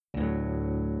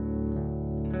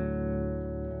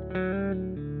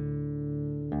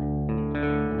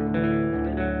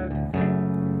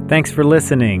Thanks for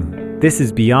listening. This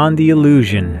is Beyond the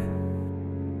Illusion.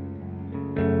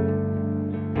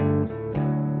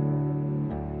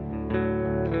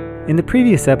 In the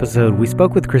previous episode, we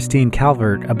spoke with Christine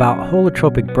Calvert about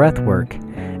holotropic breathwork,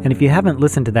 and if you haven't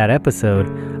listened to that episode,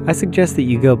 I suggest that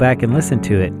you go back and listen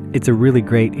to it. It's a really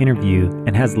great interview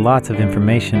and has lots of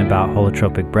information about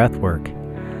holotropic breathwork.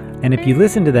 And if you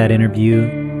listen to that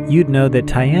interview, you'd know that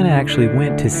Tiana actually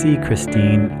went to see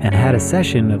Christine and had a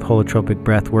session of holotropic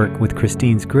breathwork with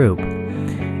Christine's group.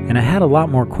 And I had a lot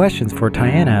more questions for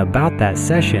Tiana about that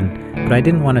session, but I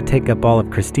didn't want to take up all of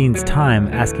Christine's time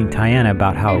asking Tiana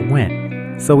about how it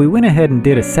went. So we went ahead and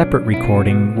did a separate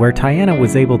recording where Tiana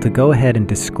was able to go ahead and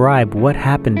describe what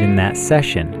happened in that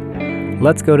session.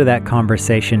 Let's go to that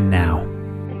conversation now.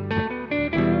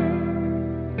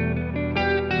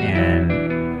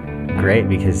 And great,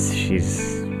 because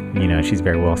she's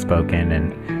very well spoken,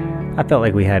 and I felt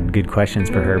like we had good questions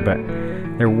for her, but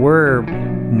there were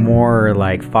more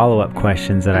like follow-up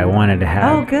questions that I wanted to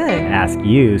have ask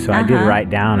you, so I did write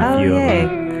down a few of them.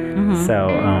 Mm-hmm. So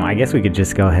I guess we could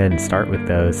just go ahead and start with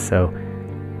those. So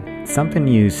something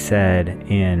you said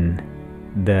in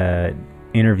the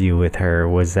interview with her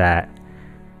was that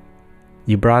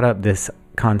you brought up this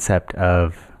concept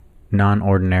of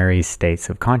non-ordinary states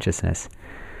of consciousness.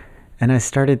 And I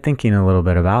started thinking a little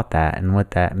bit about that and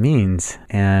what that means,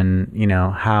 and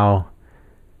how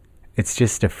it's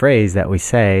just a phrase that we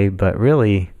say, but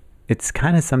really it's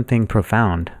kind of something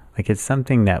profound. Like, it's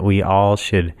something that we all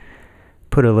should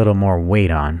put a little more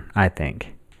weight on, I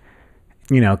think.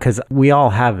 Because we all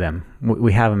have them.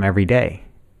 We have them every day.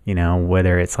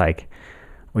 Whether it's like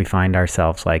we find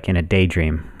ourselves like in a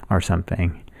daydream or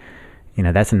something.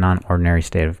 That's a non-ordinary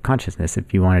state of consciousness.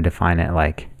 If you want to define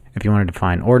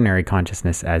ordinary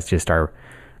consciousness as just our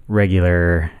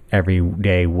regular,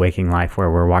 everyday waking life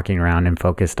where we're walking around and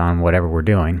focused on whatever we're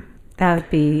doing. That would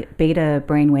be beta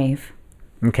brainwave.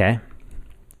 Okay.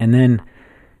 And then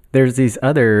there's these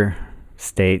other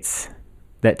states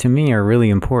that to me are really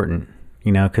important,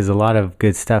 because a lot of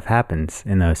good stuff happens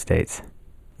in those states.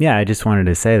 Yeah, I just wanted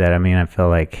to say that. I mean, I feel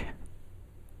like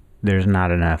there's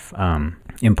not enough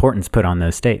importance put on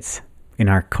those states in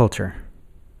our culture,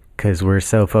 because we're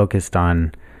so focused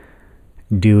on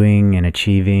doing and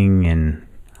achieving and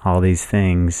all these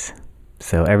things.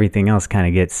 So everything else kind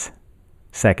of gets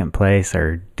second place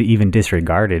or even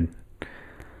disregarded.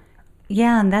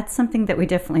 Yeah, and that's something that we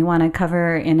definitely want to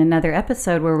cover in another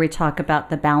episode where we talk about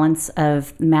the balance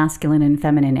of masculine and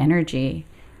feminine energy.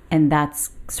 And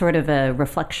that's sort of a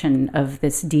reflection of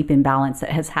this deep imbalance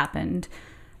that has happened,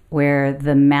 where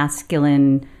the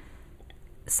masculine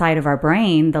side of our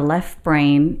brain, the left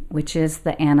brain, which is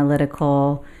the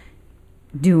analytical,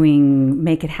 doing,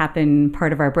 make it happen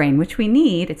part of our brain, which we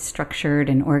need. It's structured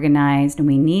and organized, and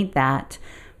we need that.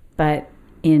 But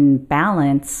in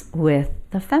balance with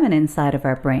the feminine side of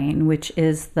our brain, which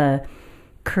is the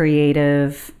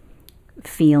creative,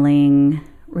 feeling,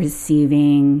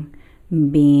 receiving,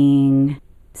 being,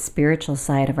 spiritual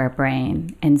side of our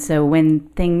brain. And so when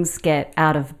things get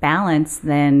out of balance,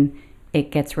 then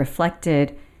it gets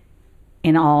reflected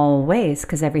in all ways,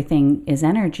 because everything is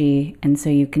energy. And so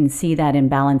you can see that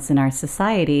imbalance in our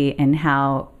society and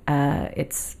how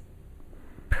it's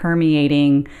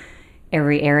permeating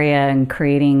every area and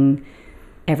creating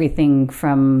everything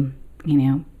from,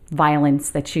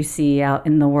 violence that you see out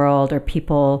in the world, or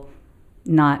people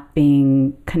not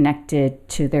being connected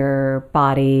to their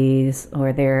bodies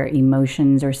or their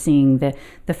emotions, or seeing the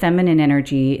feminine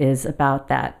energy is about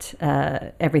that.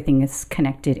 Everything is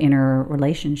connected, inner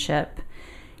relationship.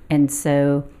 And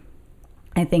so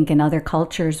I think in other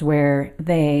cultures where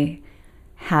they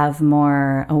have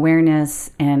more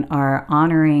awareness and are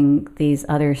honoring these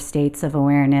other states of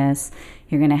awareness,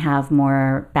 you're going to have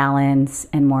more balance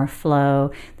and more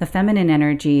flow. The feminine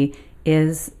energy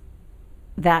is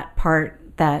that part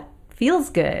that feels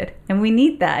good, and we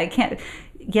need that.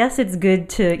 Yes, it's good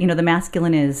to, the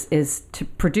masculine is to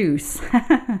produce,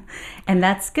 and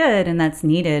that's good and that's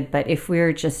needed. But if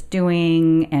we're just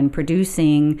doing and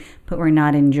producing, but we're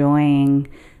not enjoying,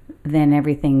 then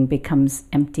everything becomes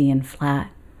empty and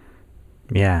flat.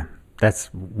 Yeah,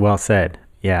 that's well said.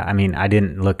 Yeah, I mean, I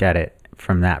didn't look at it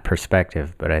from that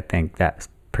perspective, but I think that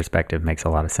perspective makes a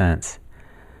lot of sense.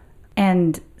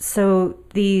 And so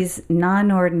these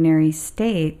non-ordinary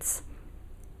states,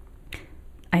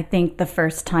 I think the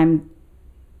first time,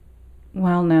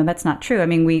 well, no, that's not true. I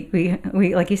mean, we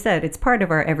like you said, it's part of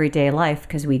our everyday life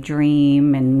because we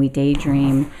dream and we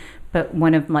daydream. But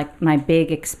one of my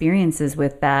big experiences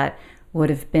with that would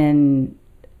have been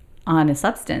on a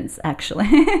substance, actually,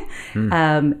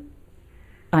 on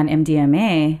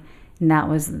MDMA. And that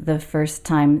was the first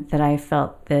time that I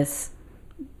felt this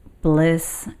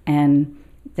bliss and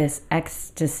this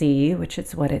ecstasy, which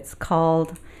is what it's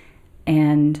called,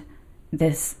 and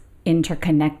this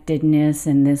interconnectedness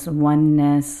and this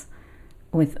oneness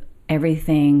with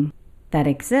everything that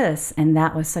exists. And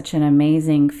that was such an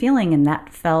amazing feeling, and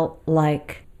that felt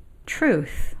like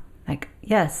truth. Like,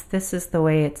 yes, this is the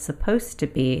way it's supposed to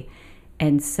be.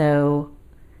 And so,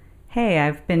 hey,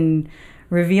 I've been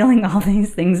revealing all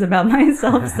these things about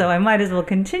myself, so I might as well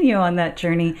continue on that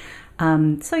journey.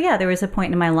 So yeah, there was a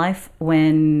point in my life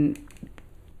when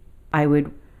I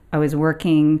was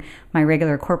working my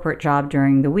regular corporate job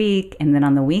during the week, and then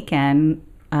on the weekend,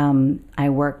 I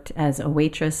worked as a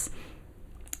waitress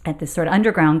at this sort of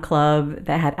underground club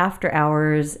that had after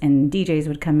hours, and DJs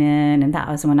would come in, and that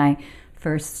was when I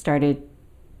first started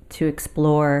to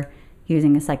explore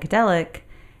using a psychedelic.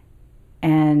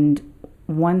 And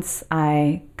once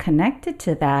I connected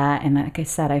to that, and like I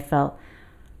said, I felt,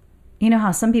 you know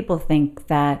how some people think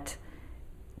that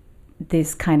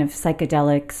these kind of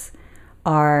psychedelics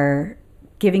are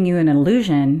giving you an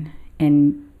illusion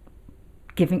and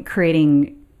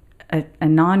creating a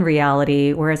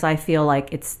non-reality, whereas I feel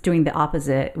like it's doing the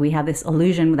opposite. We have this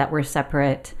illusion that we're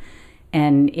separate,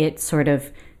 and it sort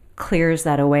of clears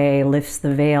that away, lifts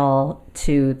the veil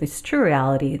to this true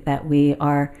reality that we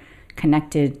are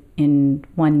connected in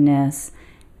oneness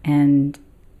and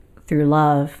through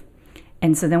love.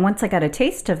 And so then once I got a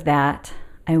taste of that,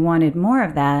 I wanted more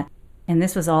of that. And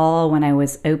this was all when I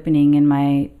was opening in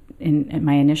my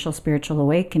initial spiritual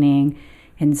awakening.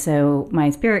 And so my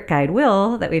spirit guide,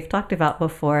 Will, that we've talked about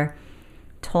before,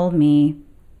 told me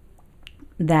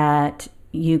that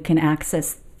you can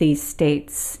access these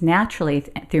states naturally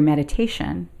through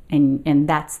meditation. And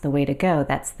that's the way to go.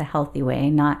 That's the healthy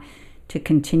way, not to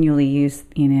continually use,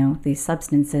 these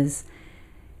substances.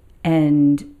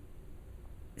 And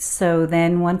so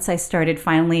then once I started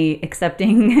finally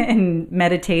accepting and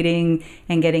meditating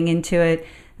and getting into it,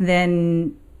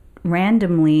 then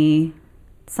randomly,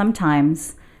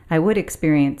 sometimes I would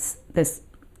experience this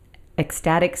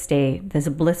ecstatic state, this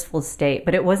blissful state,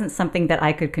 but it wasn't something that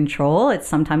I could control. It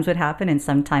sometimes would happen and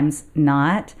sometimes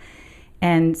not.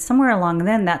 And somewhere along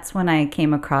then, that's when I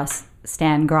came across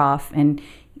Stan Grof. And,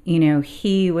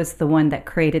 he was the one that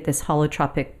created this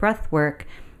holotropic breath work.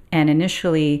 And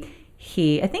initially,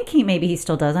 I think maybe he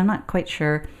still does. I'm not quite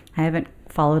sure. I haven't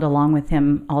followed along with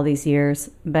him all these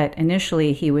years. But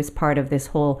initially, he was part of this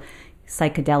whole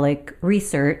psychedelic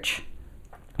research,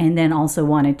 and then also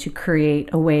wanted to create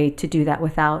a way to do that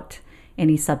without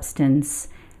any substance.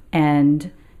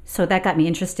 And so that got me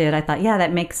interested. I thought, yeah,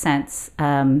 that makes sense,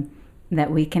 that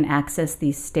we can access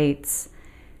these states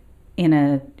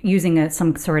using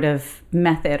some sort of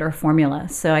method or formula.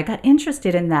 So I got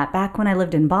interested in that back when I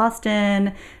lived in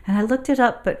Boston, and I looked it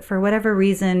up, but for whatever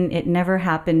reason, it never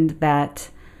happened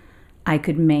that I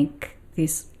could make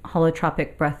these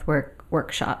holotropic breathwork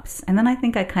workshops. And then I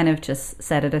think I kind of just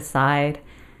set it aside.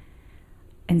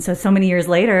 And so many years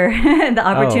later, the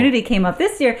opportunity came up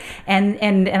this year, and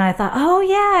I thought, oh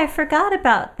yeah, I forgot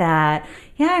about that.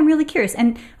 Yeah, I'm really curious.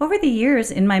 And over the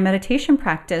years in my meditation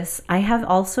practice, I have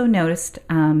also noticed,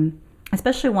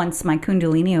 especially once my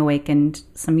Kundalini awakened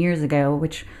some years ago,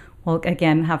 which we'll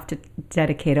again have to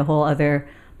dedicate a whole other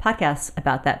podcast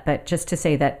about that. But just to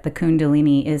say that the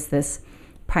Kundalini is this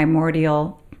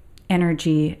primordial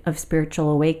energy of spiritual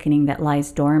awakening that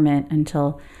lies dormant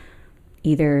until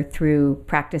either through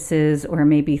practices or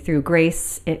maybe through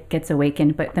grace, it gets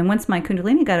awakened. But then once my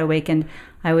Kundalini got awakened,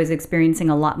 I was experiencing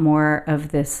a lot more of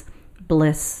this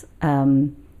bliss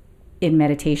in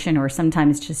meditation, or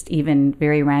sometimes just even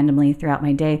very randomly throughout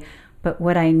my day. But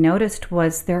what I noticed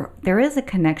was there is a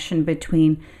connection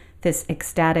between this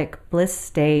ecstatic bliss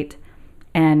state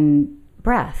and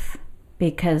breath,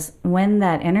 because when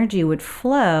that energy would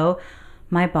flow,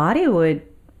 my body would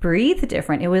breathe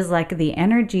different. It was like the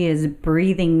energy is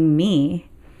breathing me,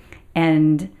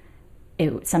 and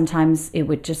sometimes it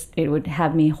would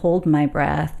have me hold my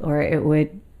breath, or it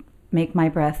would make my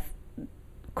breath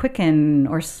quicken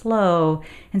or slow.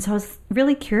 And so I was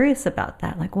really curious about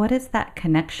that. Like, what is that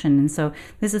connection? And so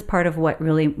this is part of what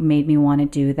really made me want to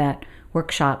do that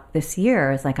workshop this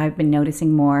year. Is like, I've been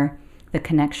noticing more the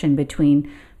connection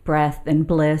between breath and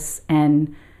bliss,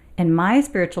 and my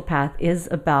spiritual path is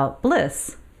about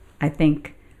bliss. I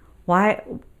think,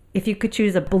 if you could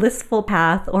choose a blissful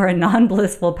path or a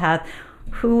non-blissful path,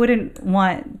 who wouldn't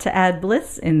want to add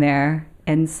bliss in there?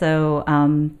 And so,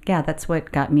 that's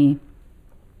what got me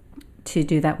to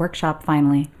do that workshop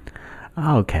finally.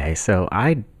 Okay, so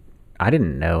I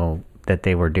didn't know that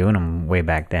they were doing them way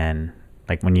back then,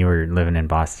 like when you were living in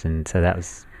Boston. So that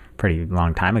was pretty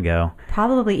long time ago.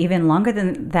 Probably even longer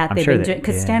than that. They've been doing,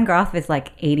 because Stan Groff is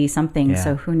like 80 something,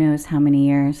 so who knows how many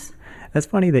years. That's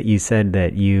funny that you said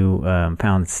that you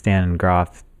found Stan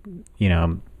Groff,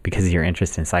 because of your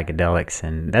interest in psychedelics,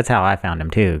 and that's how I found him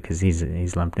too, because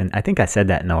he's lumped in. I think I said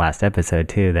that in the last episode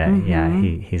too, that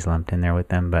he's lumped in there with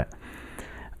them. But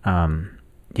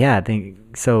I think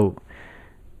so.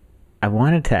 I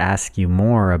wanted to ask you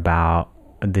more about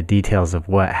the details of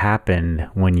what happened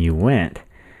when you went,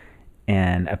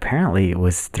 and apparently it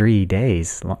was 3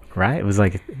 days, right? It was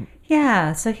like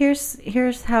so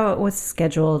here's how it was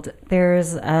scheduled.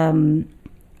 There's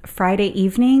Friday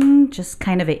evening, just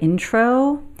kind of an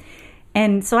intro.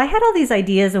 And so I had all these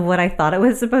ideas of what I thought it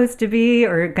was supposed to be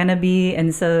or gonna be,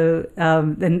 and so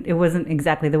then it wasn't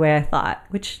exactly the way I thought,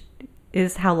 which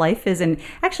is how life is. And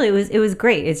actually it was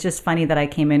great. It's just funny that I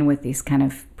came in with these kind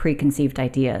of preconceived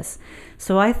ideas.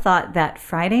 So I thought that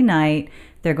Friday night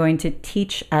they're going to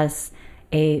teach us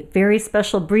a very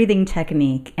special breathing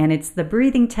technique, and it's the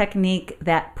breathing technique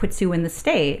that puts you in the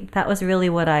state. That was really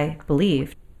what I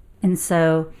believed. And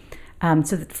so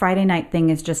the Friday night thing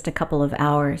is just a couple of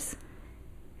hours.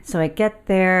 So I get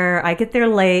there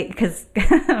late because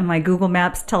my Google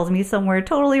Maps tells me somewhere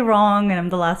totally wrong and I'm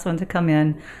the last one to come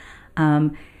in.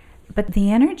 But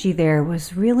the energy there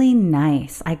was really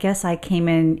nice. I guess I came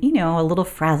in, a little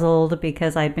frazzled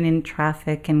because I'd been in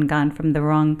traffic and gone from the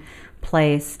wrong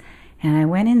place. And I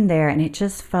went in there and it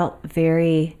just felt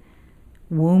very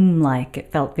womb-like.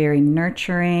 It felt very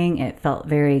nurturing. It felt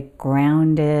very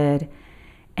grounded.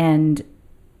 And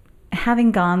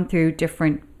having gone through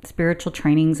different spiritual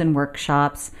trainings and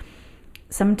workshops,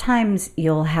 sometimes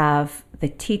you'll have the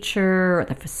teacher or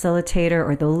the facilitator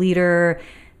or the leader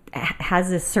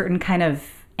has this certain kind of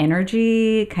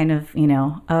energy,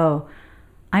 oh,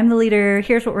 I'm the leader,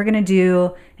 here's what we're going to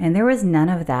do. And there was none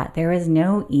of that. There was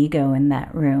no ego in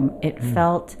that room. It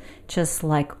felt just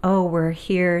like, oh, we're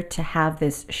here to have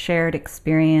this shared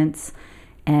experience.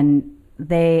 And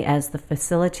they, as the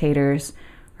facilitators,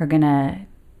 are going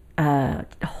to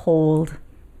hold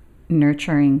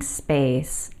nurturing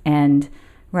space. And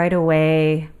right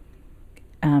away,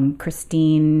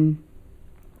 Christine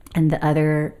and the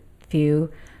other few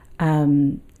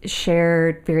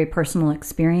shared very personal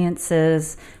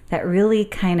experiences that really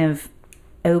kind of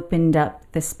opened up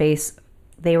the space.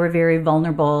 They were very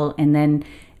vulnerable, and then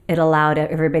it allowed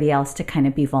everybody else to kind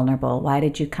of be vulnerable. Why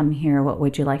did you come here? What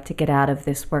would you like to get out of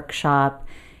this workshop?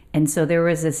 And so there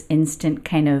was this instant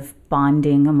kind of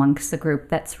bonding amongst the group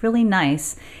that's really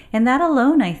nice. And that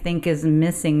alone, I think, is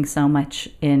missing so much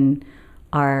in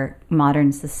our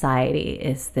modern society,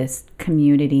 is this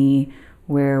community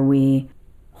where we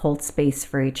hold space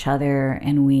for each other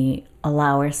and we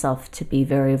allow ourselves to be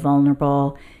very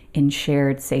vulnerable in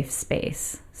shared safe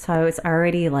space. So I was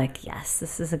already like, yes,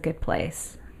 this is a good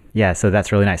place. Yeah, so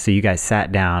that's really nice. So you guys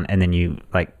sat down and then you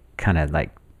kind of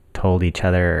told each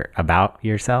other about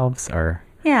yourselves, or?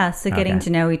 Yeah, so getting to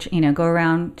know each, go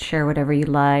around, share whatever you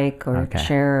like, or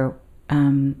share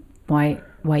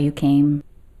why you came.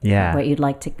 Yeah.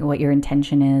 What your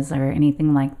intention is, or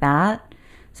anything like that.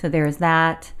 So there's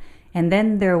that. And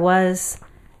then there was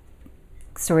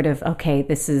sort of, okay,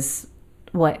 this is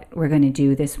what we're going to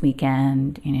do this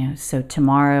weekend, So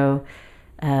tomorrow,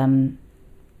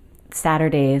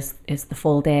 Saturday is the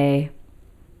full day.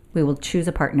 We will choose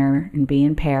a partner and be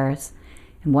in pairs.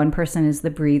 And one person is the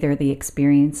breather, the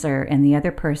experiencer, and the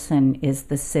other person is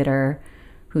the sitter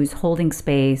who's holding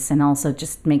space and also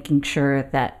just making sure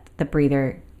that the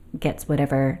breather gets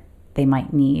whatever they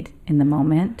might need in the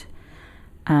moment.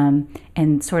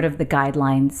 And sort of the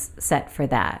guidelines set for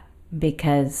that,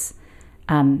 because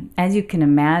as you can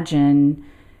imagine,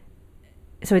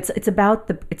 so it's about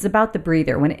the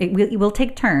breather. When it will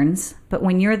take turns, but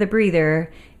when you're the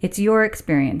breather, it's your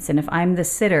experience. And if I'm the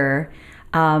sitter,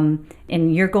 and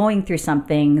you're going through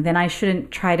something, then I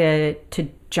shouldn't try to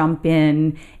jump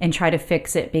in and try to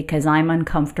fix it because I'm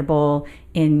uncomfortable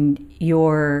in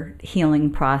your healing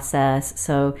process.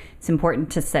 So it's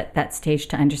important to set that stage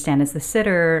to understand as the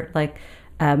sitter,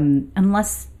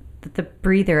 unless the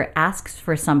breather asks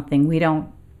for something, we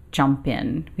don't jump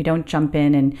in. We don't jump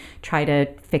in and try to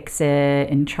fix it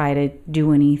and try to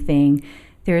do anything.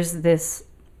 There's this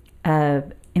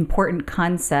important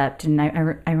concept, and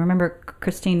I remember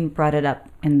Christine brought it up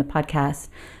in the podcast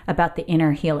about the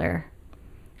inner healer.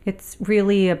 It's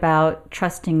really about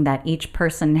trusting that each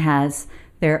person has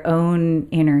their own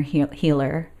inner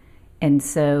healer. And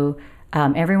so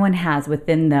everyone has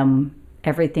within them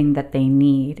everything that they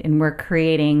need. And we're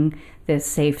creating this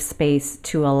safe space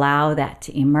to allow that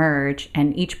to emerge.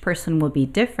 And each person will be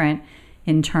different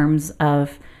in terms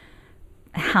of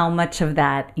how much of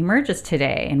that emerges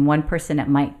today. And one person, it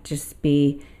might just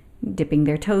be dipping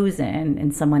their toes in,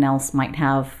 and someone else might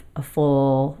have a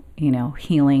full,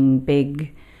 healing,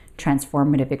 big,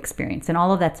 transformative experience. And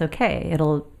all of that's okay.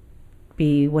 It'll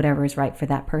be whatever is right for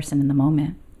that person in the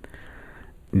moment.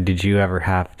 Did you ever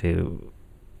have to,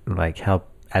 help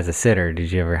as a sitter?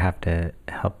 Did you ever have to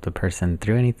help the person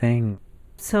through anything?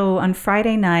 So on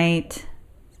Friday night,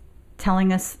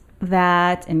 telling us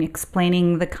that and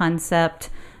explaining the concept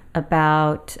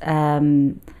about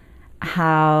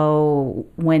how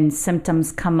when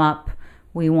symptoms come up,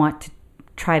 we want to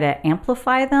try to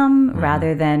amplify them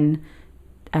rather than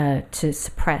to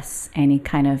suppress any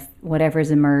kind of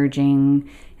whatever's emerging.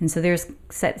 And so there's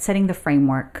setting the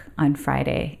framework on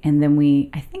Friday. And then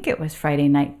I think it was Friday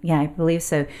night. Yeah, I believe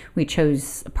so. We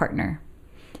chose a partner.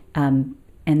 And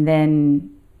then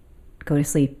go to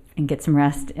sleep and get some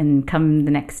rest and come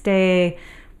the next day,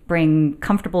 bring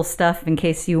comfortable stuff in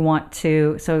case you want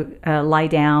to. So lie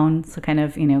down. So kind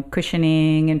of,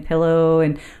 cushioning and pillow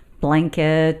and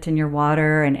blanket and your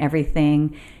water and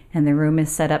everything. And the room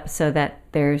is set up so that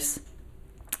there's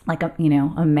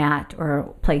a mat or a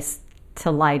place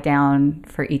to lie down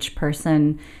for each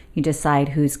person. You decide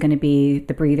who's going to be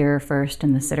the breather first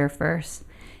and the sitter first.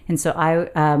 And so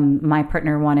my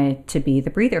partner wanted to be the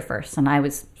breather first, and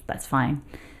that's fine.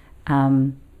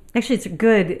 Actually, it's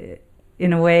good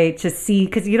in a way to see,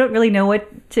 because you don't really know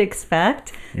what to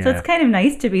expect. Yeah. So it's kind of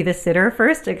nice to be the sitter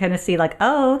first to kind of see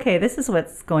oh, okay, this is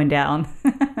what's going down.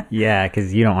 Yeah,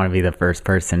 because you don't want to be the first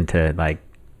person to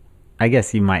I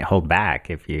guess you might hold back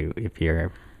if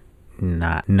you're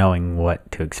not knowing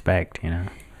what to expect,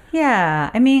 Yeah,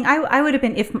 I mean, I would have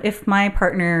been, if my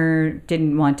partner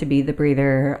didn't want to be the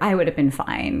breather, I would have been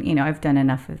fine. I've done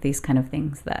enough of these kind of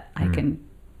things that I can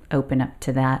open up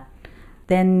to that.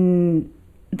 Then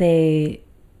they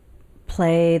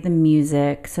play the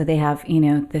music. So they have,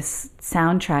 this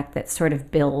soundtrack that sort of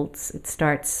builds. It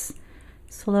starts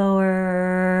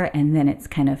slower, and then it's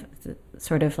kind of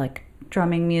sort of like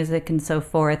drumming music and so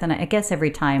forth. And I guess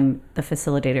every time the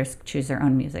facilitators choose their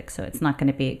own music, so it's not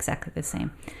going to be exactly the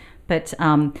same. But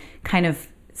kind of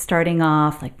starting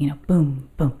off boom, boom,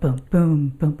 boom, boom, boom,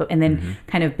 boom, and then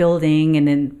kind of building, and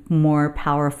then more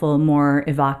powerful, more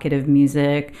evocative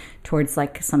music towards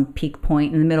some peak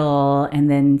point in the middle,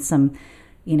 and then some,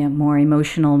 more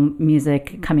emotional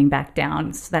music coming back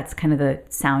down. So that's kind of the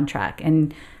soundtrack.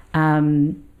 And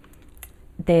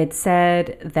they had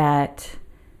said that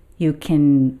you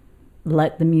can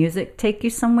let the music take you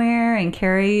somewhere and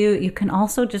carry you. You can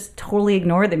also just totally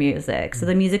ignore the music. So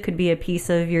the music could be a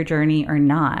piece of your journey or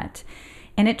not.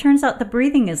 And it turns out the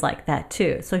breathing is like that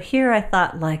too. So here I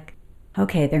thought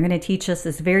okay, they're going to teach us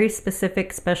this very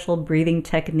specific, special breathing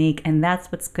technique, and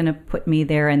that's what's going to put me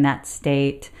there in that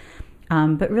state.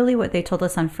 But really what they told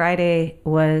us on Friday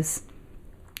was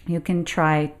you can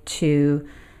try to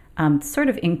sort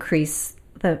of increase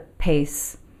the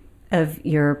pace of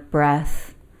your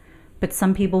breath. But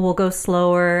some people will go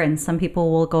slower and some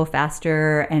people will go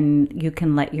faster, and you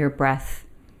can let your breath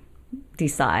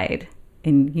decide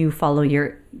and you follow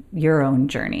your own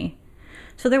journey.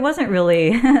 So there wasn't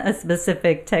really a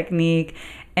specific technique.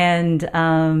 And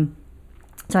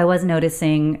so I was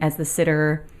noticing as the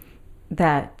sitter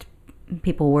that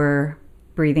people were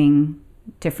breathing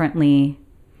differently.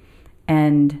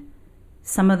 And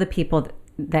some of the people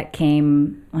that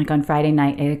came on Friday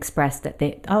night, it expressed that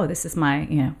this is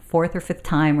my fourth or fifth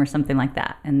time or something like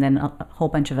that. And then a whole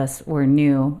bunch of us were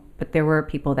new, but there were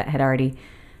people that had already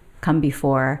come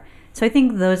before. So I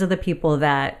think those are the people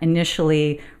that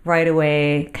initially right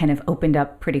away kind of opened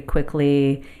up pretty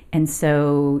quickly. And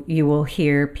so you will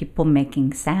hear people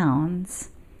making sounds,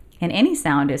 and any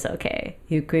sound is okay.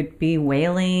 You could be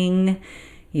wailing,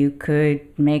 you could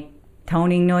make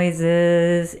toning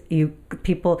noises,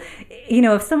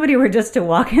 if somebody were just to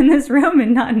walk in this room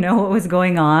and not know what was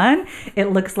going on, it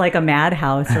looks like a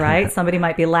madhouse, right? Somebody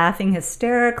might be laughing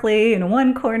hysterically in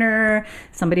one corner,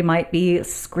 somebody might be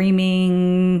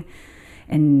screaming,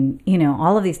 and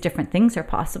all of these different things are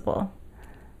possible.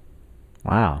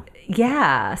 Wow.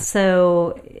 Yeah,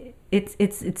 so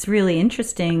it's really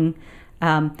interesting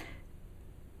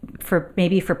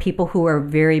for people who are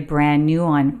very brand new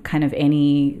on kind of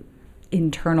any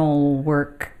internal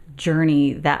work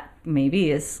journey that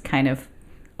maybe is kind of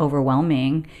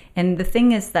overwhelming. And the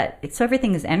thing is that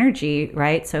everything is energy,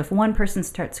 right? So if one person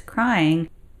starts crying,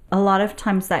 a lot of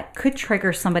times that could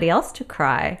trigger somebody else to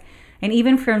cry. And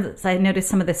even I noticed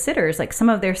some of the sitters, some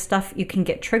of their stuff you can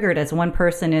get triggered as one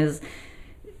person is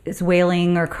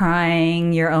wailing or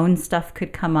crying, your own stuff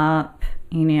could come up,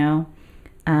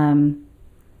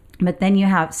 But then you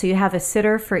have a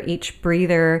sitter for each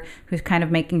breather who's kind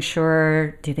of making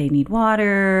sure, do they need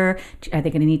water? Are they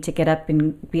going to need to get up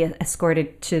and be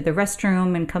escorted to the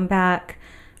restroom and come back?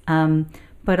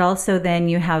 But also then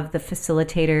you have the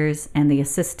facilitators and the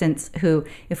assistants who,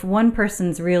 if one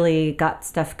person's really got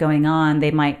stuff going on, they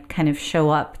might kind of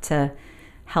show up to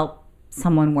help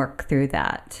someone work through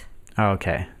that. Oh,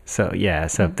 okay. So, yeah.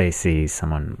 So if they see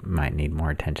someone might need more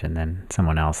attention than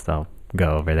someone else, they'll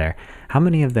go over there. How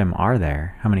many of them are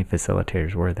there? How many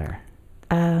facilitators were there?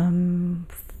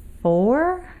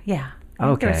 4? Yeah.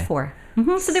 Okay. There was 4.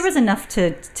 So there was enough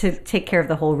to take care of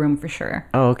the whole room for sure.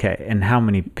 Oh, okay. And how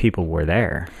many people were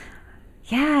there?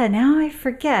 Yeah, now I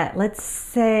forget. Let's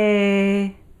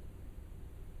say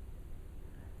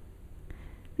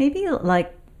maybe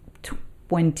like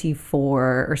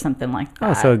 24 or something like that.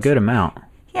 Oh, so a good amount.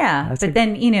 Yeah,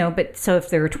 but so if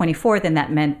there were 24, then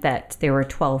that meant that there were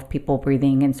 12 people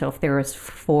breathing. And so if there was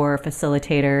 4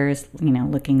 facilitators,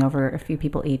 looking over a few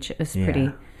people each, it was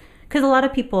pretty... Because a lot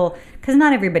of people, because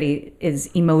not everybody is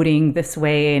emoting this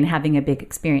way and having a big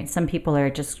experience. Some people are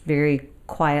just very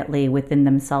quietly within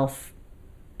themselves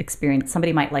experience.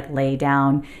 Somebody might like lay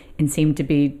down and seem to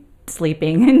be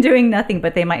sleeping and doing nothing,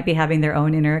 but they might be having their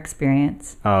own inner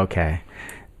experience. Oh, okay.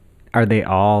 Are they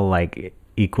all like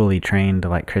equally trained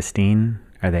like Christine?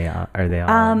 Are they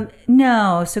all?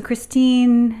 No. So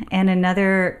Christine and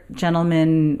another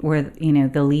gentleman were,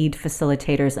 the lead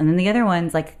facilitators. And then the other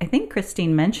ones, like I think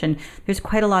Christine mentioned, there's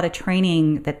quite a lot of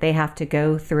training that they have to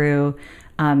go through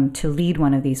to lead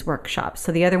one of these workshops.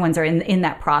 So the other ones are in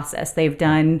that process. They've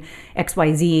done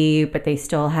XYZ, but they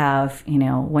still have,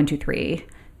 1, 2, 3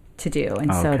 to do.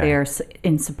 And so they're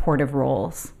in supportive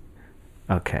roles.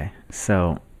 Okay.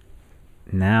 So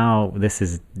now this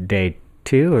is day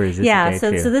 2, or is this day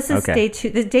 2? So this is day 2.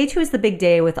 The day 2 is the big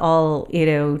day with all,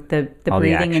 the all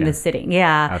breathing and the sitting.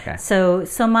 Yeah. Okay. So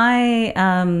my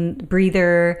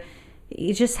breather,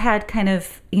 it just had kind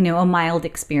of, a mild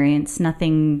experience,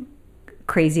 nothing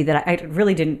crazy that I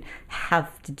really didn't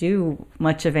have to do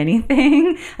much of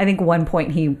anything. I think one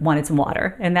point he wanted some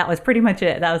water, and that was pretty much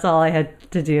it. That was all I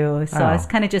had to do. So I was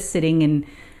kind of just sitting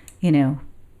and,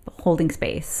 holding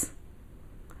space.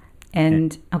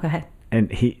 And go ahead. And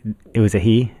it was a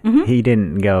he? Mm-hmm. He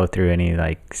didn't go through any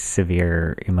like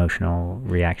severe emotional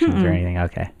reactions or anything?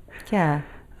 Okay. Yeah.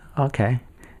 Okay.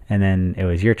 And then it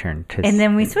was your turn to... And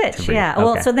then we switch, yeah. Okay.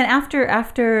 Well, so then after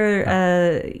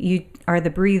you are the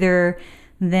breather,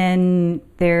 then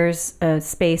there's a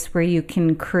space where you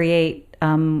can create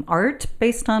art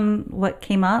based on what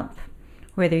came up,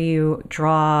 whether you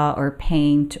draw or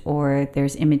paint, or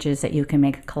there's images that you can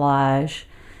make a collage.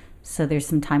 So there's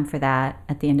some time for that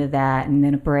at the end of that, and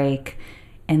then a break,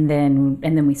 and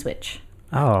then we switch.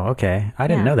 Oh, okay. I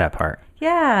didn't know that part.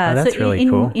 Yeah. Oh, that's really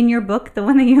cool. In your book, the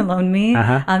one that you loaned me,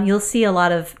 you'll see a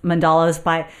lot of mandalas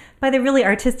by the really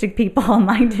artistic people.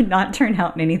 Mine did not turn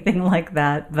out anything like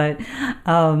that, but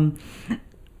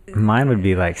mine would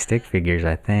be like stick figures,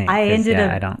 I think. I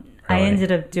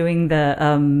ended up doing the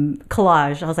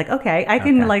collage. I was like, okay, I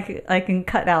can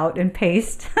cut out and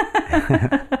paste.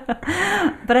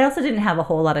 But I also didn't have a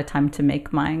whole lot of time to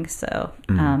make mine. So,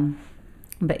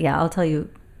 but yeah, I'll tell you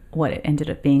what it ended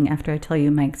up being after I tell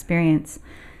you my experience.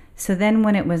 So then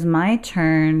when it was my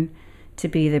turn to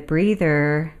be the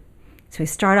breather, so we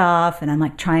start off and I'm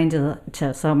like trying to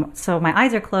so my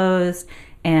eyes are closed,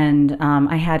 and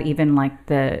I had even like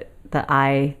the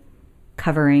eye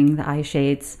covering, the eye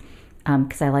shades,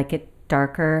 because I like it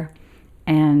darker,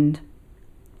 and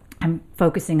I'm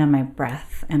focusing on my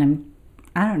breath, and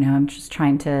I'm just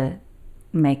trying to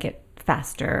make it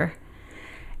faster.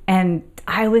 And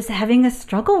I was having a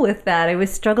struggle with that. I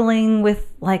was struggling with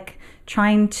like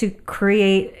trying to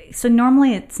create. So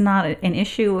normally it's not an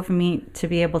issue for me to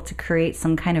be able to create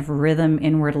some kind of rhythm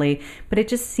inwardly, but it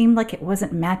just seemed like it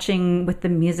wasn't matching with the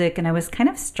music, and I was kind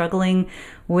of struggling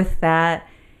with that.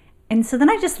 And so then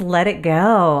I just let it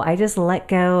go. I just let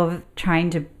go of trying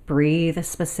to breathe a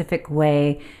specific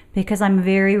way, because I'm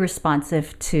very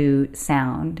responsive to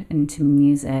sound and to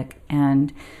music.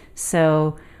 And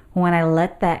so when I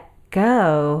let that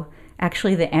go,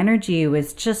 actually the energy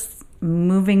was just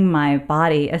moving my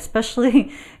body.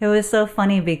 Especially, it was so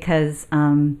funny because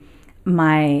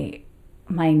my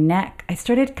neck, I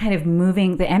started kind of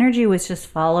moving. The energy was just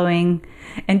following,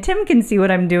 and Tim can see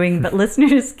what I'm doing, but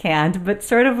listeners can't. But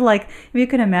sort of like, if you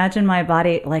can imagine my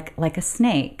body like a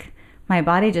snake, my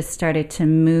body just started to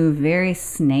move very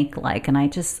snake-like, and I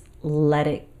just let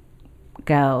it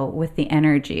go with the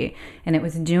energy. And it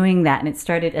was doing that, and it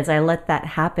started, as I let that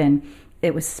happen,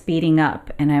 it was speeding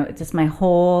up, and my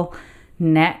whole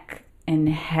neck and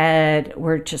head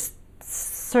were just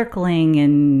circling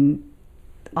and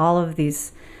all of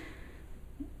these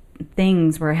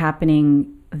things were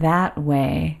happening that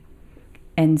way.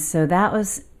 And so that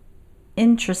was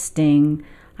interesting.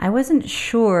 I wasn't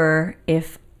sure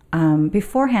if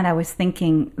beforehand I was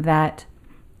thinking that,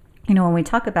 when we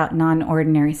talk about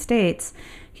non-ordinary states,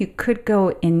 you could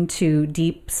go into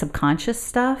deep subconscious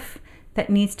stuff that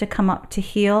needs to come up to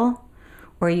heal,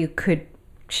 or you could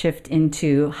shift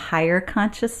into higher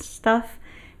conscious stuff.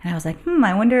 And I was like,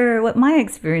 I wonder what my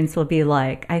experience will be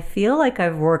like. I feel like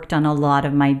I've worked on a lot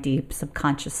of my deep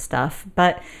subconscious stuff,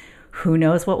 but who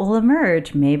knows what will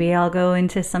emerge? Maybe I'll go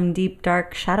into some deep,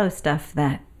 dark shadow stuff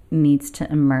that needs to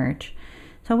emerge.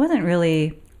 So I wasn't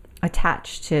really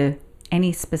attached to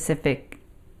any specific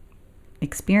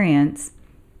experience.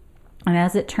 And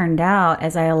as it turned out,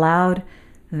 as I allowed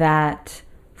that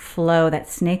flow, that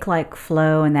snake-like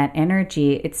flow and that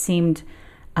energy, it seemed,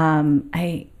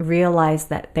 I realized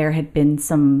that there had been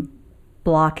some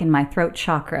block in my throat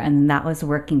chakra, and that was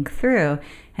working through.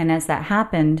 And as that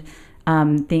happened,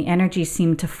 the energy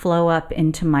seemed to flow up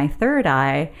into my third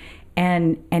eye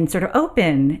and sort of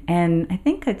open. And I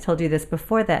think I told you this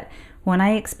before, that when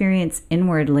I experience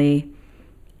inwardly,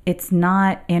 it's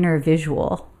not inner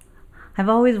visual. I've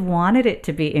always wanted it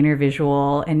to be inner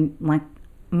visual, and like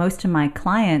most of my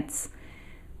clients,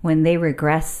 when they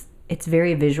regress, it's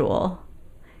very visual.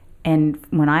 And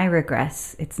when I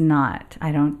regress, it's not.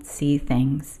 I don't see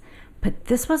things. But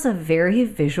this was a very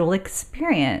visual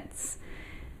experience.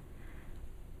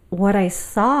 What I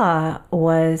saw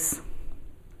was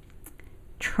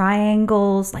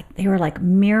triangles, like they were like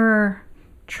mirror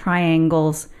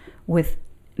triangles with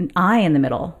an eye in the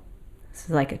middle. This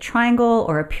is like a triangle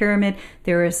or a pyramid.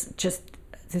 There was just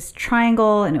this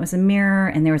triangle, and it was a mirror,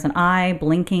 and there was an eye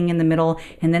blinking in the middle,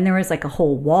 and then there was like a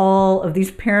whole wall of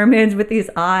these pyramids with these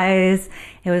eyes.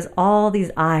 It was all these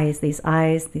eyes, these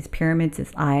pyramids,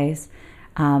 these eyes.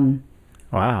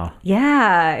 Wow.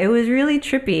 Yeah, it was really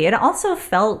trippy. It also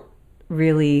felt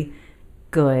really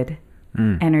good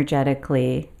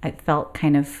energetically. It felt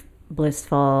kind of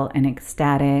blissful and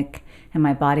ecstatic, and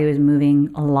my body was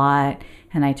moving a lot,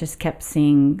 and I just kept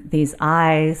seeing these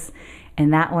eyes.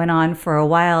 And that went on for a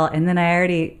while. And then I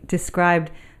already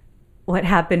described what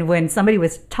happened when somebody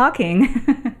was talking.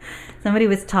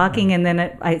 And then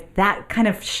that kind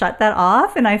of shut that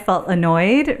off, and I felt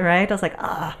annoyed, right? I was like,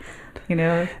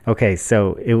 Okay,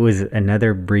 so it was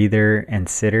another breather and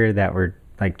sitter that were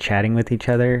like chatting with each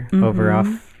other over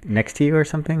off next to you or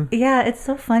something? Yeah, it's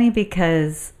so funny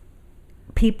because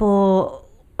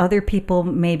other people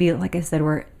maybe, like I said,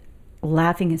 were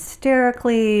laughing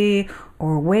hysterically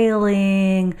or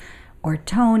wailing or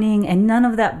toning, and none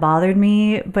of that bothered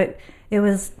me, but it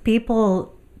was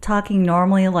people talking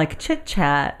normally like chit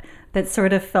chat that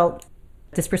sort of felt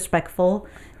disrespectful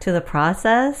to the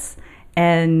process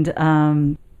and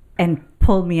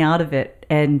pulled me out of it.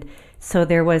 And so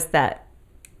there was that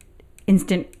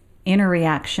instant inner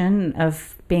reaction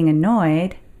of being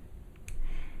annoyed,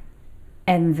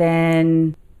 and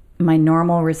then my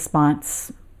normal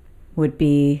response would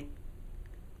be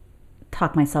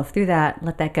talk myself through that,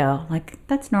 let that go. Like,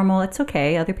 that's normal. It's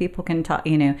okay. Other people can talk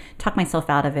myself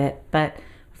out of it. But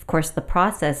of course, the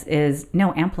process is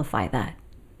no, amplify that.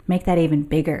 Make that even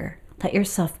bigger. Let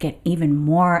yourself get even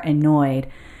more annoyed,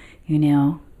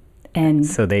 And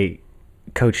so they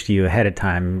coached you ahead of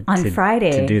time on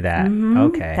Friday to do that. Mm-hmm.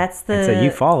 Okay. And so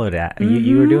you followed that.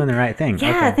 You were doing the right thing.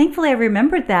 Yeah. Okay. Thankfully I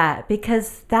remembered that,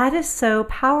 because that is so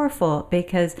powerful,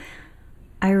 because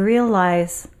I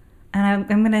realize, and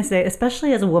I'm going to say,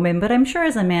 especially as a woman, but I'm sure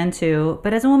as a man too,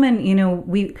 but as a woman,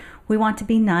 we want to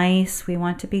be nice, we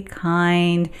want to be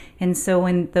kind. And so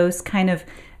when those kind of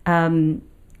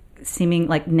seeming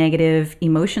like negative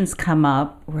emotions come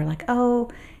up, we're like,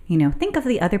 think of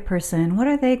the other person. What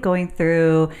are they going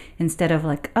through? Instead of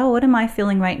like, what am I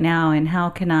feeling right now? And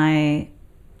how can I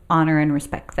honor and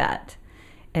respect that?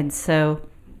 And so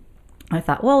I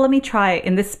thought, well, let me try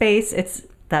in this space.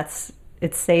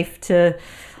 It's safe to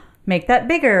make that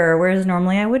bigger, whereas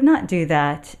normally I would not do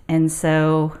that. And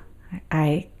so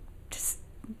I just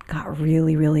got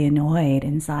really, really annoyed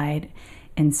inside.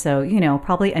 And so,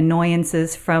 probably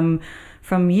annoyances from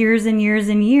years and years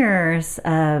and years,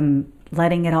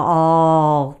 letting it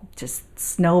all just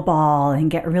snowball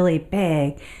and get really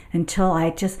big until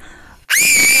I just,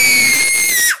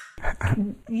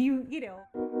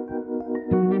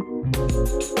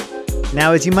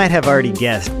 Now, as you might have already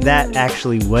guessed, that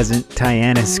actually wasn't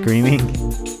Tiana screaming.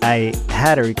 I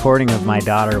had a recording of my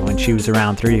daughter when she was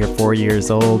around 3 or 4 years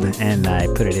old, and I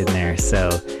put it in there. So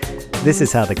this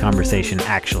is how the conversation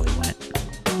actually went.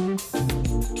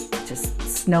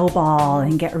 Just snowball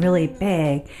and get really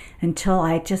big until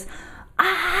I just,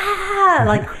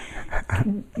 like,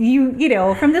 you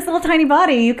know, from this little tiny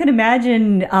body, you can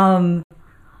imagine, and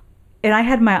I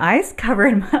had my eyes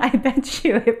covered. I bet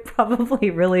you it probably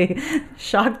really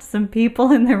shocked some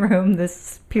people in the room,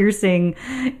 this piercing,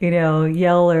 you know,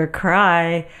 yell or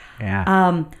cry.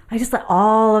 Yeah. I just let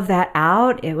all of that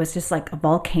out. It was just like a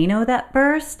volcano that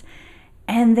burst.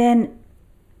 And then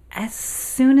as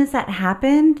soon as that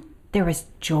happened, there was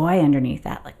joy underneath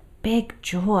that, like big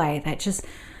joy that just,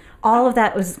 all of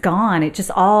that was gone. It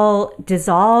just all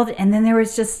dissolved. And then there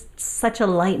was just such a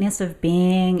lightness of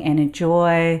being and a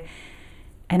joy.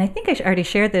 And I think I already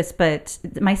shared this, but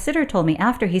my sitter told me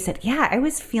after, he said, yeah, I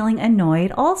was feeling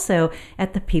annoyed also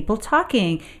at the people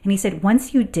talking. And he said,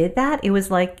 once you did that, it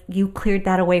was like you cleared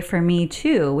that away for me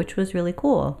too, which was really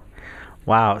cool.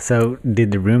 Wow. So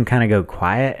did the room kind of go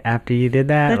quiet after you did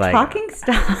that? The talking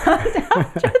stopped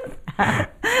after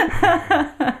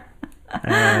that.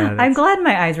 I'm glad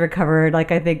my eyes recovered.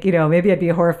 Like, I think, you know, maybe I'd be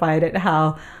horrified at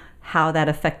how that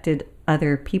affected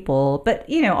other people. But,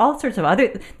 you know, all sorts of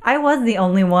other, I was the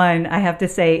only one, I have to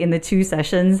say, in the 2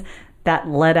 sessions that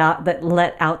let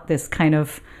out this kind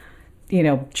of, you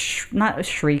know, not a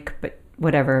shriek, but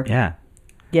whatever. Yeah.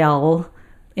 Yell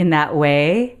in that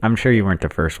way. I'm sure you weren't the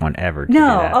first one ever to no, do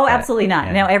that, oh, absolutely not.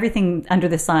 Yeah. Now, everything under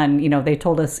the sun, you know, they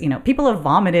told us, you know, people have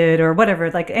vomited or whatever,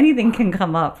 like anything can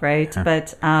come up, right? Huh.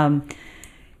 But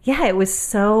yeah, it was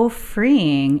so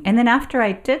freeing. And then after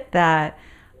I did that,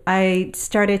 I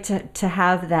started to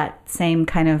have that same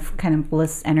kind of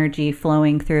bliss energy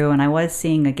flowing through, and I was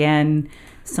seeing again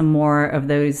some more of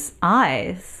those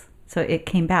eyes. So it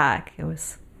came back. It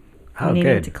was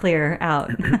needed to clear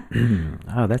out.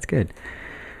 Oh, that's good.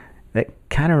 That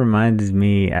kind of reminds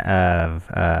me of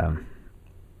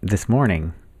this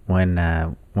morning when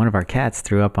one of our cats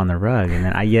threw up on the rug, and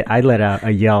then I let out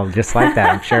a yell just like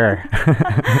that, I'm sure.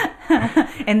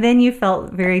 And then you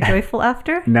felt very joyful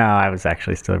after? No, I was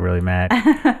actually still really mad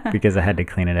because I had to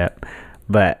clean it up.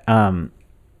 But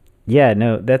yeah,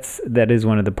 no, that is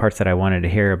one of the parts that I wanted to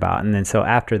hear about. And then so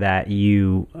after that,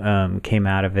 you came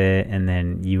out of it, and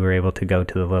then you were able to go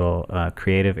to the little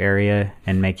creative area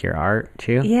and make your art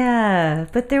too? Yeah,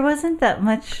 but there wasn't that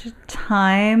much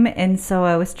time, and so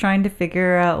I was trying to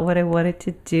figure out what I wanted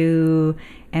to do.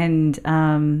 And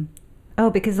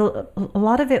because a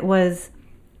lot of it was,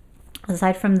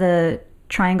 aside from the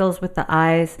triangles with the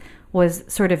eyes, was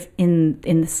sort of in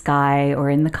the sky or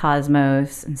in the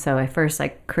cosmos. And so I first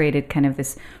created kind of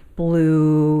this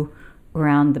blue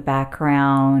around the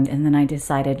background, and then I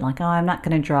decided I'm not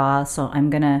going to draw, so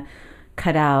I'm going to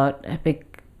cut out a big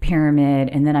pyramid,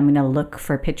 and then I'm going to look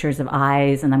for pictures of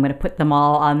eyes, and I'm going to put them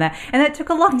all on that. And it took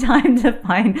a long time to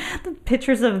find the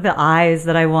pictures of the eyes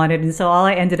that I wanted. And so all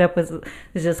I ended up was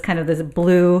just kind of this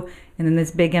blue, and then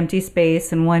this big empty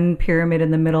space, and one pyramid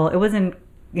in the middle. It wasn't,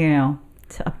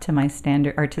 up to my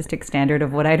artistic standard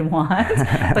of what I'd want,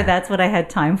 but that's what I had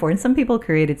time for. And some people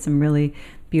created some really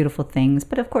beautiful things,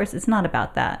 but of course it's not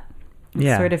about that.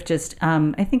 It's sort of just,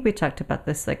 I think we talked about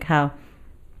this, how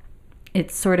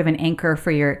it's sort of an anchor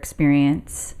for your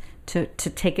experience to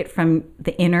take it from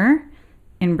the inner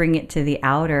and bring it to the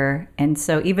outer. And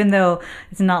so even though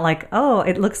it's not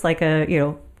it looks like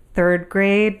a, 3rd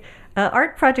grade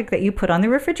art project that you put on the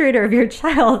refrigerator of your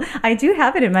child, I do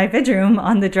have it in my bedroom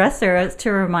on the dresser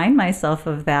to remind myself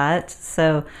of that.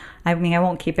 So, I mean, I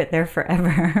won't keep it there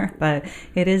forever, but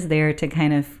it is there to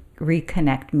kind of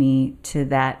reconnect me to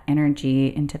that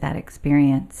energy and to that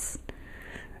experience.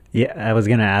 Yeah, I was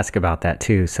going to ask about that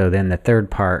too. So then the third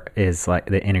part is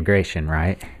the integration,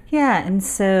 right? Yeah, and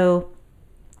so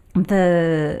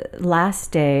the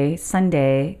last day,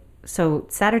 Sunday, so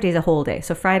Saturday's a whole day.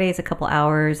 So Friday's a couple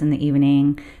hours in the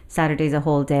evening, Saturday's a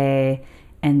whole day,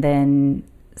 and then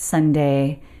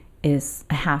Sunday is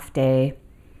a half day.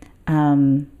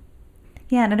 And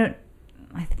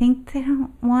I think they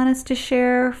don't want us to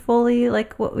share fully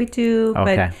what we do,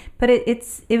 okay. but it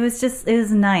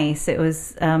was nice. It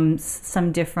was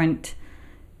some different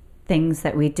things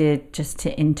that we did just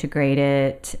to integrate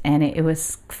it, and it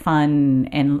was fun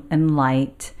and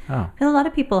light. Oh. And a lot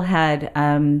of people had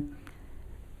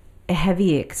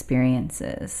heavy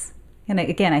experiences. And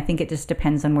again, I think it just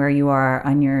depends on where you are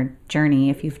on your journey,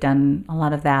 if you've done a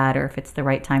lot of that, or if it's the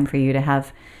right time for you to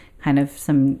have kind of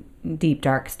some deep,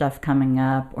 dark stuff coming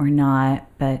up or not.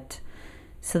 But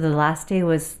so the last day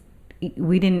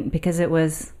we didn't, because it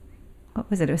was, what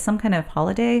was it? It was some kind of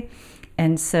holiday.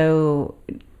 And so,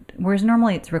 whereas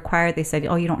normally it's required, they said,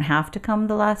 you don't have to come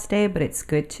the last day, but it's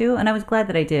good to. And I was glad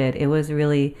that I did. It was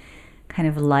really kind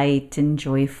of light and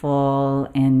joyful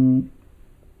and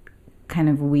kind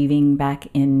of weaving back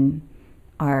in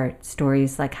our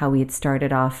stories, like how we had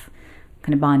started off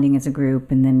kind of bonding as a group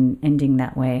and then ending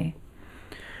that way.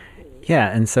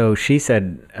 Yeah, and so she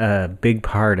said a big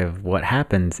part of what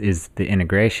happens is the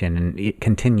integration, and it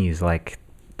continues like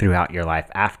throughout your life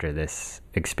after this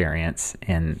experience.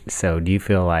 And so do you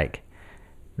feel like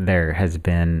there has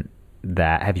been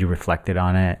that? Have you reflected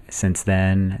on it since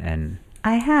then? And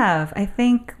I have. I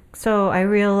think so. I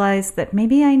realized that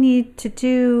maybe I need to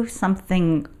do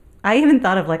something. I even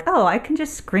thought of like, oh, I can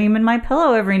just scream in my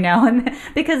pillow every now and then.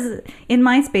 Because in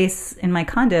my space, in my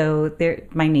condo,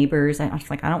 my neighbors, I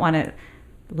was like, I don't want to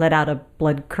let out a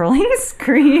blood curdling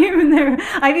scream. And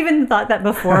I've even thought that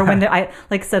before when I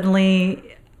like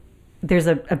suddenly there's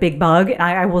a big bug and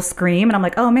I will scream and I'm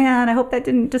like, oh man, I hope that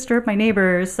didn't disturb my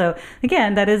neighbors. So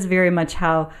again, that is very much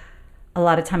how a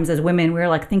lot of times as women, we're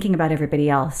like thinking about everybody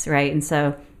else, right? And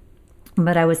so,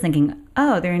 but I was thinking,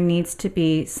 oh, there needs to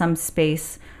be some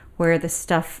space where the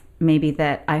stuff maybe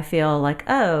that I feel like,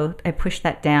 oh, I push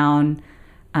that down,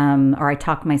 or I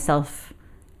talk myself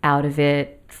out of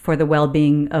it for the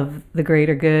well-being of the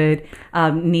greater good,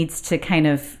 needs to kind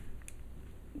of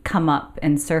come up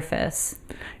and surface.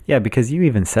 yeah, because you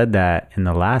even said that in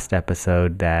the last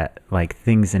episode that like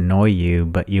things annoy you,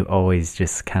 but you always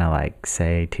just kind of like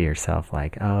say to yourself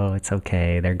like, oh, it's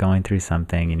okay, they're going through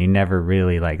something, and you never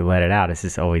really like let it out. It's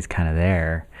just always kind of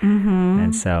there. Mm-hmm.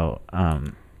 And so,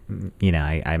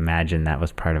 I imagine that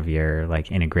was part of your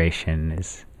like integration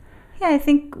is. Yeah, I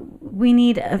think we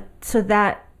need so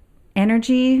that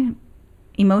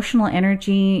emotional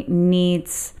energy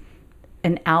needs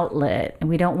an outlet, and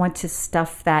we don't want to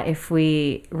stuff that. If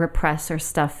we repress or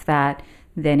stuff that,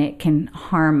 then it can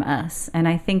harm us. And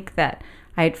I think that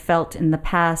I had felt in the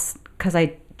past, because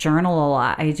I journal a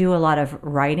lot, I do a lot of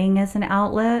writing as an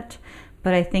outlet,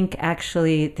 but I think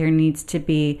actually there needs to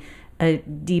be a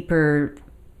deeper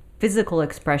physical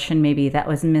expression maybe that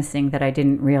was missing that I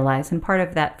didn't realize. And part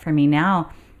of that for me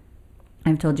now,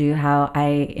 I've told you how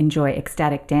I enjoy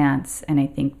ecstatic dance, and I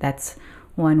think that's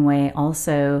one way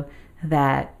also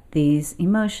that these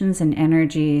emotions and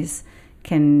energies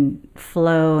can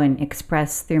flow and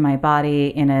express through my body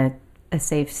in a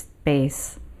safe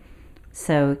space.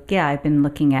 So yeah, I've been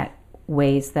looking at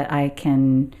ways that I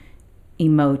can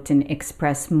emote and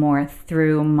express more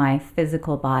through my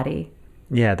physical body.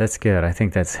 Yeah, that's good. I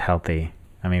think that's healthy.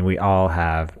 I mean, we all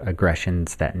have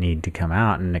aggressions that need to come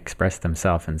out and express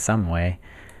themselves in some way.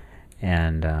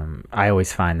 And I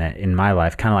always find that in my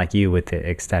life, kind of like you with the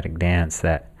ecstatic dance,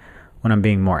 that when I'm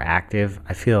being more active,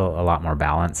 I feel a lot more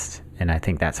balanced. And I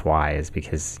think that's why, is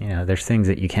because, there's things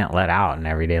that you can't let out in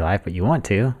everyday life, but you want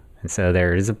to. And so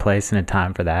there is a place and a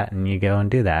time for that, and you go and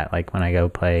do that. Like when I go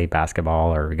play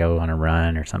basketball or go on a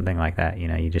run or something like that,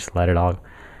 you just let it all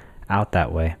out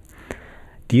that way.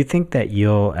 Do you think that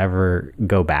you'll ever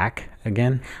go back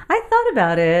again? I thought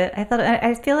about it.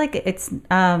 I feel like it's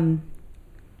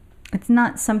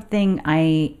not something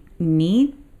I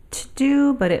need to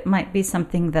do, but it might be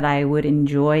something that I would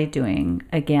enjoy doing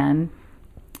again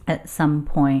at some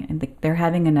point. I think they're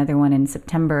having another one in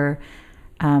September,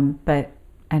 but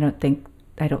I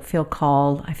don't feel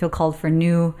called. I feel called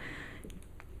to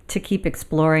keep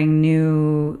exploring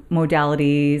new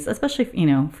modalities, especially,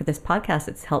 for this podcast,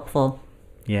 it's helpful.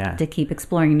 Yeah. To keep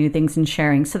exploring new things and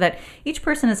sharing, so that each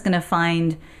person is going to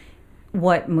find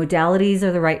what modalities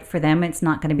are the right for them. It's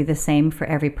not going to be the same for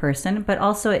every person, but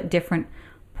also at different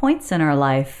points in our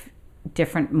life,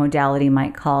 different modality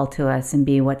might call to us and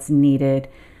be what's needed.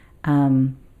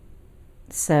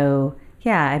 So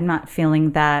yeah, I'm not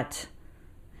feeling that.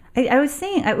 I was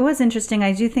saying, it was interesting.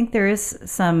 I do think there is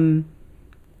some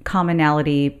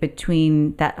commonality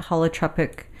between that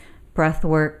holotropic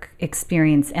breathwork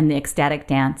experience and the ecstatic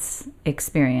dance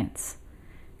experience.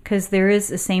 Because there is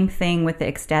the same thing with the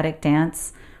ecstatic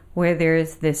dance, where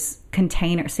there's this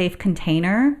safe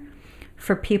container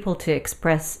for people to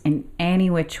express in any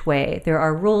which way. There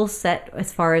are rules set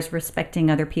as far as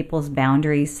respecting other people's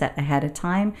boundaries set ahead of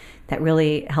time that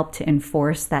really help to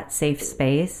enforce that safe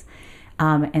space.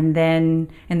 And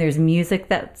there's music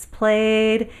that's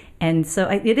played. And so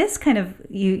it is kind of,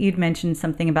 you'd mentioned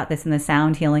something about this in the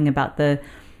sound healing, about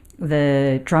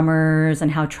the drummers and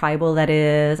how tribal that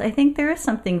is. I think there is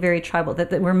something very tribal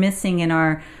that we're missing in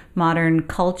our modern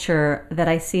culture, that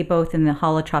I see both in the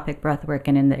holotropic breathwork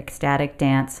and in the ecstatic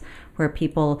dance, where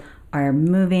people are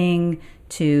moving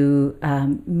to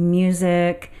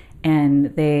music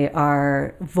and they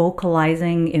are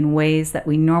vocalizing in ways that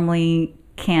we normally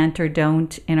can't or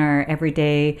don't in our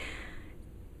everyday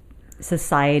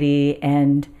society.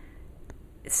 And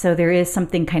so there is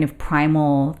something kind of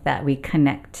primal that we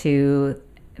connect to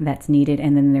that's needed.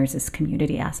 And then there's this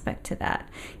community aspect to that.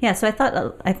 Yeah. So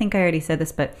I think I already said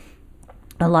this, but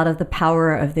a lot of the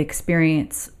power of the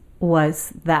experience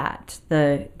was that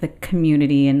the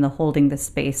community and the holding the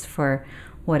space for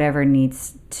whatever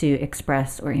needs to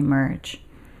express or emerge.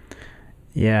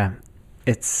 Yeah.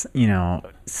 It's,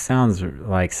 sounds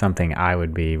like something I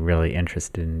would be really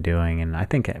interested in doing. And I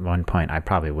think at one point I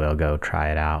probably will go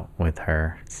try it out with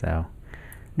her. So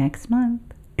next month.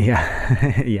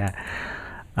 Yeah. Yeah.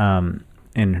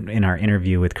 In our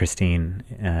interview with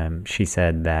Christine, she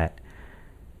said that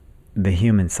the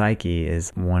human psyche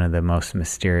is one of the most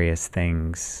mysterious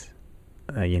things,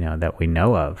 that we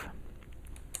know of.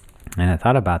 And I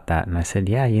thought about that and I said,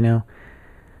 yeah, we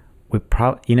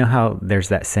how there's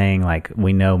that saying, like,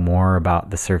 we know more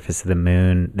about the surface of the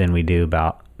moon than we do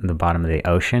about the bottom of the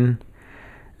ocean.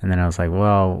 And then I was like,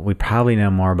 well, we probably know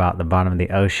more about the bottom of the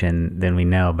ocean than we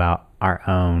know about our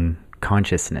own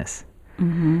consciousness.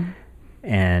 Mm-hmm.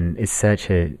 And it's such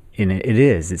an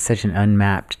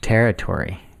unmapped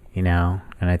territory, and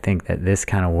I think that this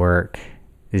kind of work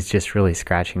is just really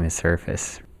scratching the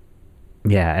surface.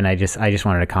 Yeah, and I just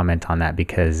wanted to comment on that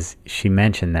because she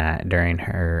mentioned that during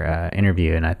her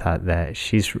interview, and I thought that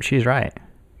she's right.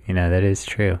 That is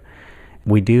true.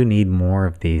 We do need more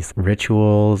of these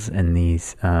rituals and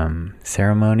these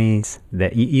ceremonies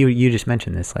that you just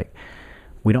mentioned this. Like,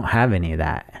 we don't have any of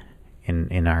that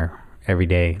in our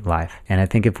everyday life. And I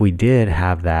think if we did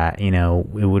have that,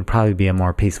 it would probably be a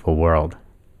more peaceful world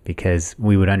because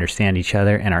we would understand each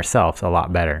other and ourselves a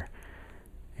lot better.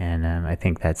 And I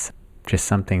think that's just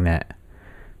something that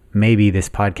maybe this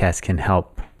podcast can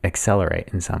help accelerate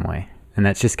in some way. And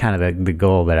that's just kind of the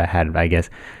goal that I had, I guess.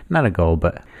 Not a goal,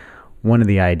 but one of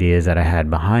the ideas that I had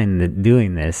behind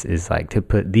doing this is like to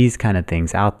put these kind of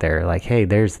things out there. Like, hey,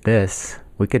 there's this.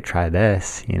 We could try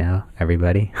this,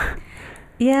 everybody.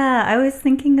 Yeah, I was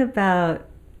thinking about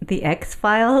the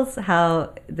X-Files,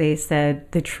 how they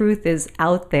said the truth is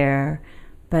out there,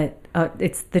 but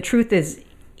the truth is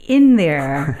in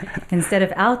there instead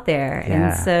of out there. Yeah.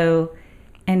 And so,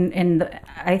 and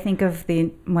I think of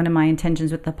one of my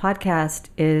intentions with the podcast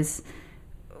is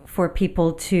for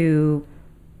people to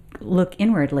look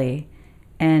inwardly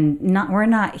and we're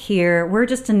not here. We're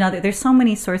just there's so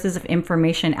many sources of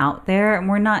information out there, and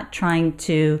we're not trying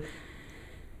to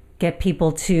get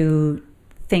people to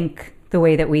think the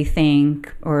way that we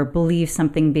think or believe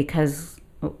something because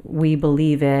we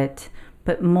believe it,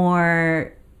 but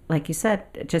more, like you said,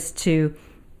 just to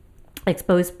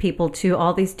expose people to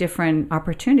all these different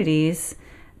opportunities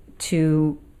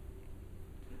to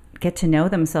get to know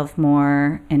themselves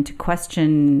more and to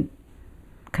question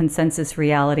consensus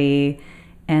reality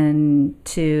and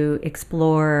to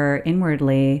explore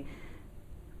inwardly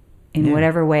in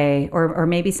whatever way, or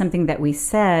maybe something that we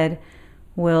said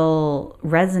will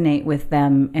resonate with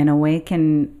them and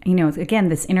awaken. Again,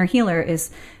 this inner healer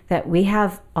is that we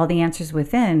have all the answers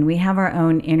within. We have our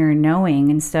own inner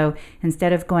knowing. And so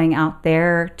instead of going out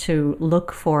there to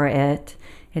look for it,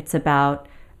 it's about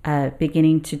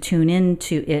beginning to tune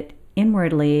into it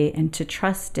inwardly and to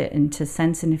trust it and to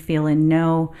sense and feel and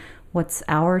know what's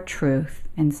our truth.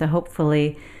 And so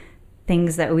hopefully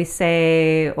things that we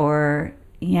say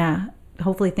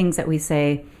hopefully things that we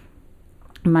say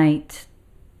might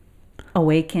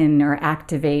awaken or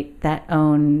activate that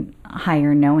own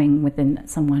higher knowing within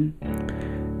someone.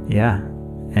 Yeah.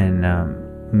 And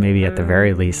maybe at the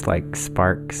very least, like,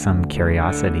 spark some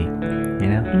curiosity,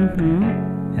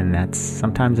 Mm-hmm. And that's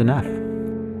sometimes enough.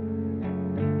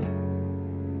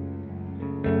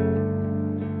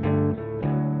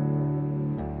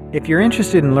 If you're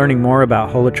interested in learning more about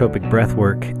holotropic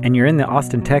breathwork and you're in the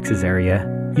Austin, Texas area,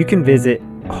 you can visit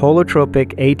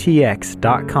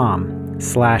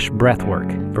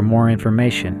holotropicatx.com/breathwork for more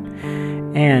information.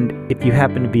 And if you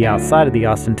happen to be outside of the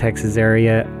Austin, Texas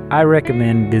area, I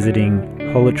recommend visiting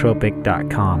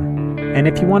holotropic.com. And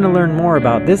if you want to learn more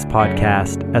about this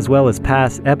podcast, as well as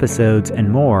past episodes and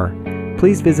more,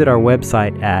 please visit our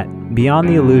website at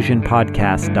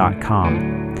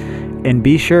beyondtheillusionpodcast.com. And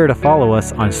be sure to follow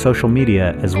us on social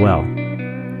media as well.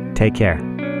 Take care.